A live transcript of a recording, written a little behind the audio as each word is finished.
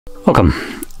Welcome.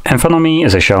 In front of me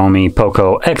is a Xiaomi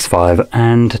POCO X5,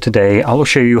 and today I will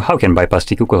show you how you can bypass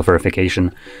the Google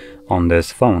verification on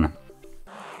this phone.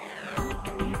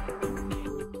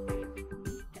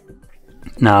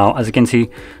 Now, as you can see,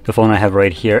 the phone I have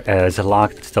right here is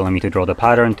locked. It's telling me to draw the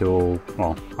pattern to,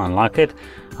 well, unlock it.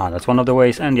 That's one of the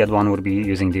ways, and the other one would be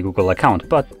using the Google account.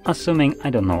 But assuming I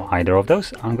don't know either of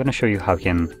those, I'm going to show you how you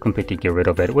can completely get rid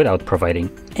of it without providing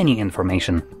any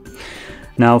information.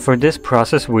 Now, for this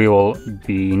process, we will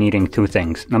be needing two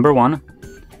things. Number one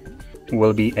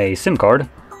will be a SIM card.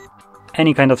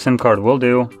 Any kind of SIM card will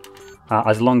do,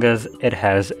 as long as it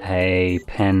has a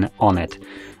pin on it.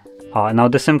 Now,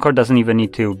 the SIM card doesn't even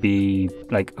need to be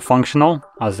like functional,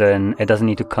 as in it doesn't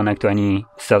need to connect to any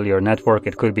cellular network.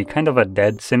 It could be kind of a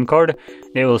dead SIM card.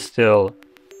 It will still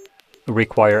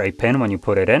require a pin when you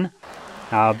put it in,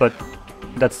 but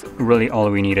that's really all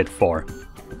we need it for.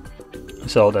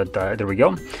 So that there we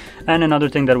go. And another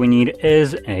thing that we need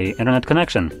is a internet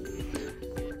connection.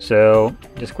 So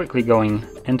just quickly going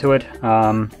into it,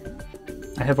 I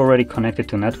have already connected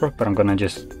to network, but I'm gonna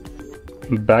just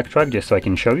backtrack just so I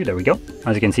can show you. There we go.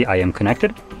 As you can see, I am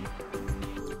connected.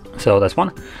 So that's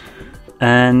one.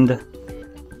 And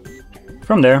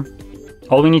from there,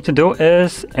 all we need to do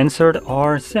is insert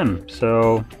our SIM.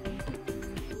 So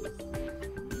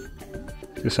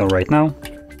do so right now.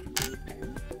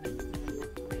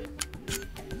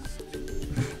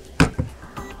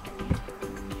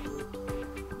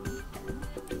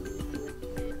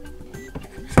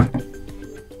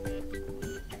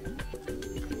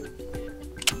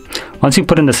 Once you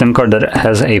put in the SIM card that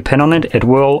has a pin on it, it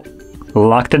will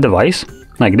lock the device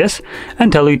like this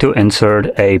and tell you to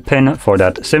insert a pin for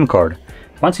that SIM card.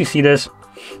 Once you see this,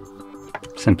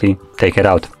 simply take it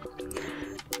out.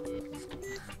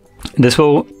 This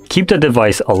will keep the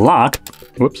device locked.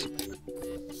 Whoops.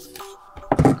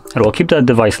 It will keep the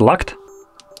device locked,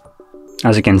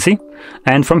 as you can see.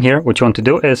 And from here, what you want to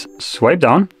do is swipe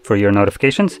down for your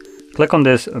notifications. Click on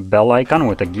this bell icon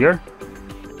with a gear.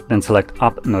 Then select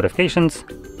Up Notifications,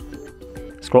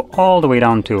 scroll all the way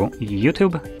down to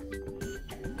YouTube,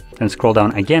 then scroll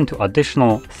down again to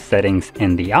Additional Settings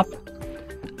in the app,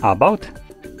 About,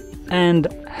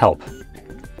 and Help.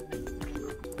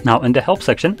 Now in the Help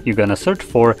section, you're gonna search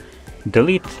for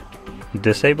Delete,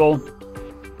 Disable,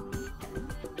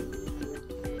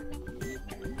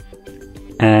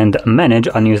 and Manage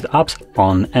Unused Apps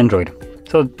on Android.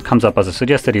 So it comes up as a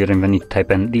suggested, you don't even need to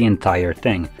type in the entire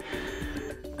thing.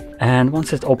 And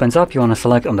once it opens up, you want to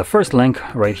select on the first link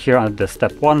right here at the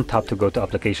step 1, tap to go to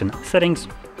application settings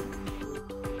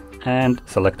and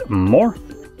select more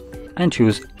and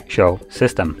choose show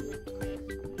system.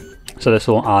 So this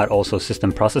will add also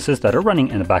system processes that are running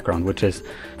in the background, which is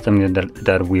something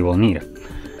that we will need.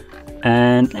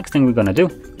 And next thing we're going to do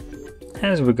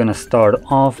is we're going to start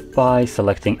off by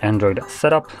selecting Android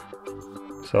setup.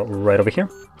 So right over here,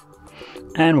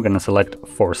 and we're going to select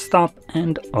force stop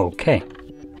and OK.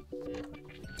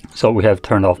 So we have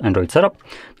turned off Android setup.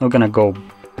 We're gonna go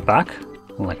back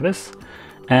like this,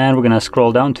 and we're gonna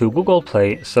scroll down to Google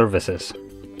Play Services.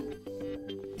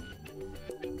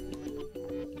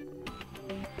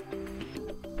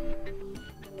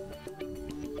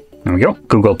 There we go,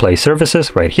 Google Play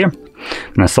Services right here.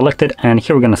 I'm gonna select it, and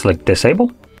here we're gonna select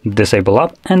Disable, Disable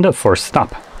App, and Force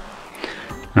Stop.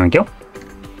 There we go.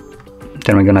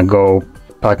 Then we're gonna go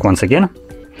back once again,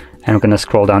 and we're gonna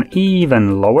scroll down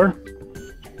even lower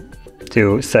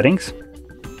to settings,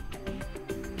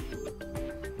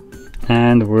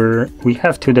 and we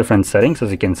have two different settings,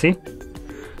 as you can see.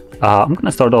 I'm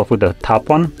gonna start off with the top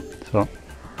one, so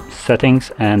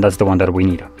settings, and that's the one that we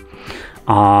need.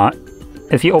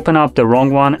 If you open up the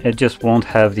wrong one, it just won't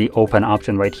have the open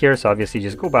option right here, so obviously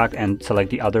just go back and select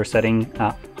the other setting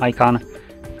icon,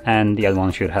 and the other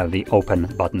one should have the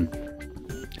open button.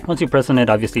 Once you press on it,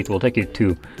 obviously it will take you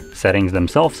to settings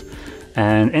themselves.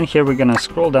 And in here, we're gonna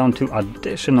scroll down to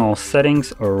additional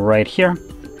settings right here.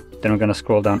 Then we're gonna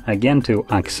scroll down again to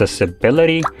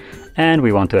accessibility, and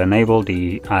we want to enable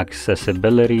the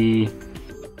accessibility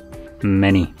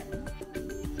menu.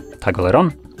 Toggle it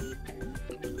on,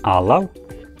 allow.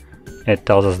 It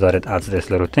tells us that it adds this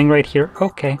little thing right here,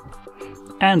 okay.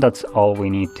 And that's all we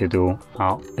need to do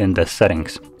in the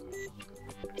settings.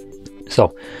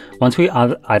 So once we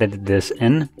have added this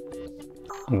in,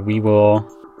 we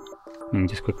will, let me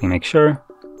just quickly make sure.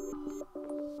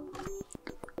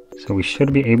 So we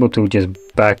should be able to just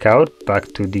back out, back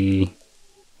to the...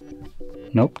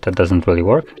 Nope, that doesn't really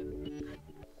work.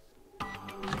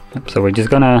 So we're just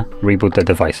gonna reboot the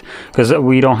device, because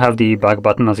we don't have the back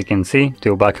button, as you can see,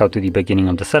 to back out to the beginning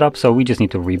of the setup. So we just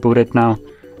need to reboot it now.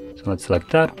 So let's select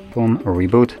that, boom,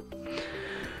 reboot.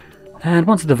 And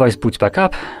once the device boots back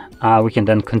up, we can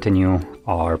then continue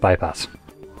our bypass.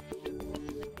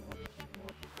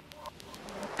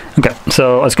 Okay,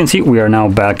 so as you can see, we are now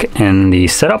back in the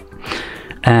setup,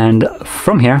 and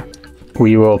from here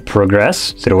we will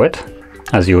progress through it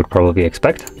as you would probably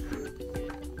expect,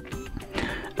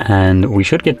 and we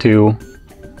should get to,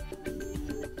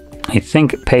 I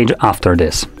think, page after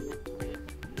this.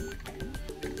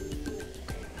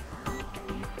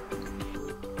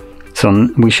 So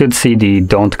we should see the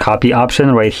don't copy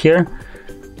option right here,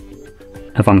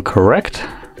 if I'm correct.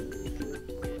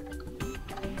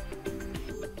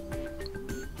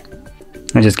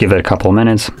 I'll just give it a couple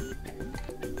minutes.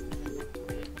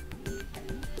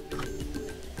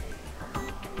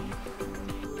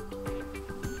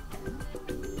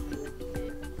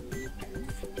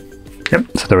 Yep,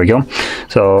 so there we go.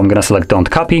 So I'm gonna select don't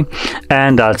copy,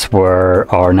 and that's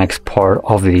where our next part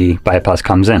of the bypass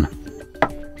comes in.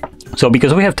 So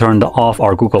because we have turned off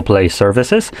our Google Play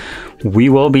services, we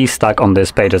will be stuck on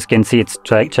this page. As you can see, it's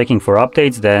checking for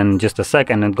updates, then just a sec,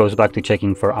 and it goes back to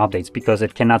checking for updates because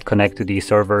it cannot connect to the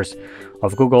servers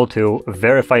of Google to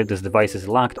verify if this device is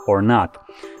locked or not.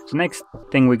 So next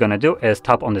thing we're gonna do is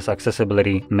tap on this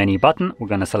accessibility menu button. We're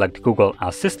gonna select Google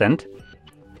Assistant,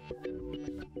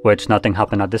 which nothing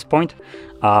happened at this point.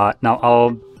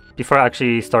 Now before I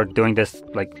actually start doing this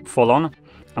like full on,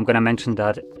 I'm gonna mention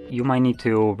that you might need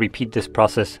to repeat this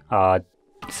process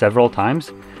several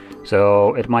times.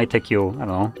 So it might take you, I don't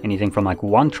know, anything from like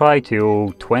 1 try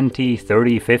to 20,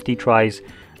 30, 50 tries,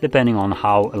 depending on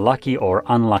how lucky or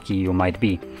unlucky you might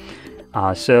be.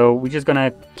 So we're just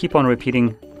gonna keep on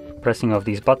repeating pressing of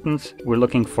these buttons. We're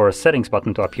looking for a settings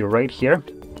button to appear right here,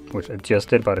 which I just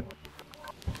did, but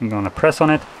I'm gonna press on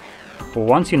it.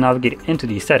 Once you navigate into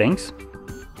the settings,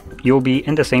 you'll be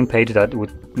in the same page that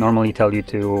would normally tell you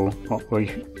to,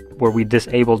 where we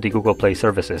disable the Google Play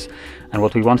services. And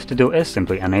what we want to do is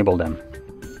simply enable them.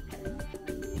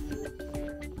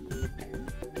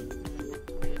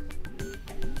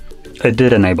 It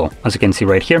did enable, as you can see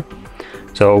right here.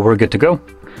 So we're good to go.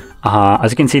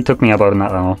 As you can see, it took me about, I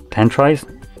don't know, 10 tries,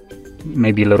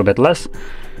 maybe a little bit less.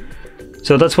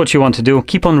 So that's what you want to do.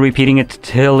 Keep on repeating it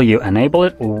till you enable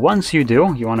it. Once you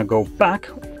do, you want to go back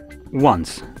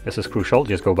once. This is crucial,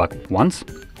 just go back once.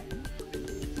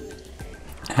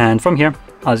 And from here,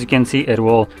 as you can see, it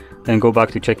will then go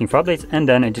back to checking for updates, and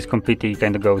then it just completely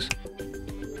kind of goes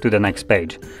to the next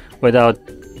page without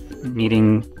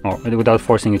needing, or without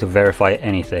forcing you to verify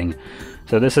anything.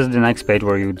 So this is the next page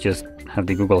where you just have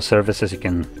the Google services. You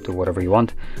can do whatever you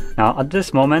want. Now at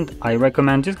this moment, I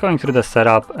recommend just going through the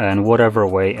setup and whatever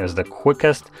way is the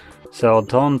quickest. So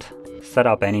don't set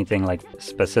up anything like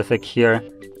specific here.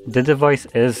 The device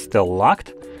is still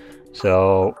locked,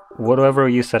 so whatever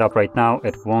you set up right now,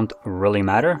 it won't really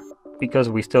matter because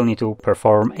we still need to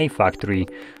perform a factory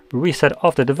reset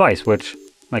of the device, which,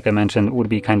 like I mentioned, would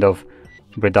be kind of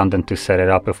redundant to set it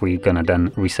up if we're gonna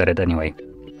then reset it anyway.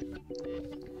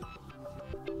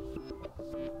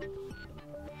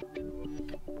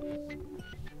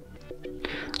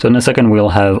 So in a second, we'll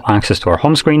have access to our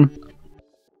home screen.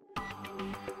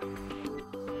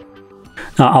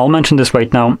 I'll mention this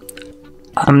right now.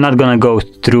 I'm not gonna go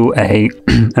through a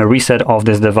reset of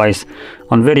this device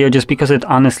on video just because it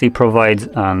honestly provides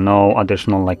no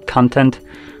additional like content.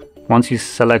 Once you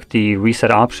select the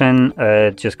reset option,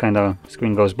 it just kind of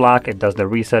screen goes black, it does the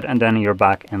reset, and then you're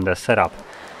back in the setup.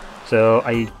 So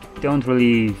I don't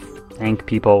really think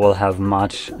people will have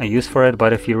much use for it,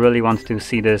 but if you really want to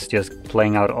see this just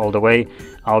playing out all the way,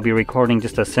 I'll be recording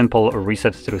just a simple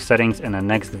reset through settings in the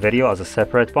next video as a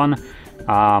separate one.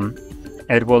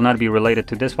 It will not be related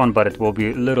to this one, but it will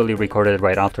be literally recorded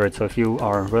right after it. So if you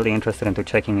are really interested into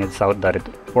checking it out that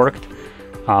it worked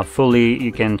fully,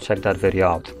 you can check that video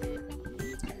out.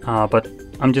 But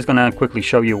I'm just gonna quickly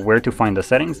show you where to find the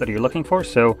settings that you're looking for.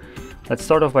 So let's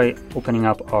start off by opening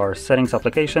up our settings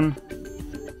application.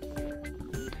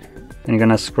 Then you're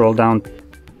gonna scroll down,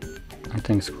 I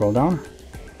think scroll down.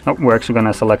 Oh, we're actually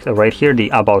gonna select right here the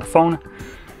About Phone.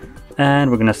 And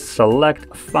we're gonna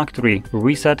select Factory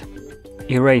Reset,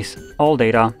 erase all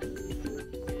data,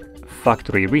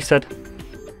 Factory Reset.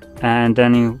 And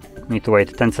then you need to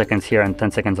wait 10 seconds here and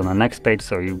 10 seconds on the next page.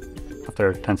 So you,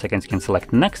 after 10 seconds, you can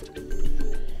select Next.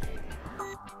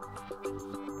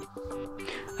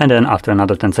 And then after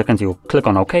another 10 seconds, you click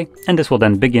on OK, and this will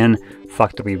then begin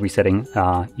factory resetting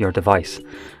your device.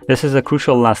 This is a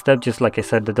crucial last step. Just like I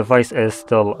said, the device is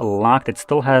still locked. It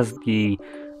still has the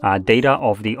data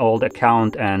of the old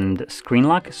account and screen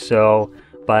lock. So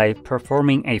by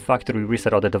performing a factory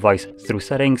reset of the device through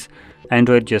settings,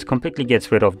 Android just completely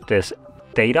gets rid of this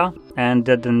data, and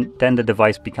then the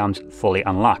device becomes fully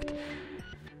unlocked.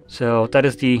 So that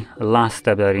is the last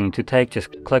step that you need to take.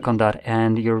 Just click on that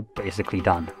and you're basically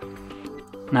done.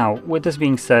 Now, with this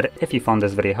being said, if you found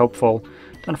this video helpful,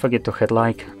 don't forget to hit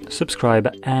like,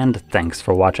 subscribe, and thanks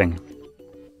for watching.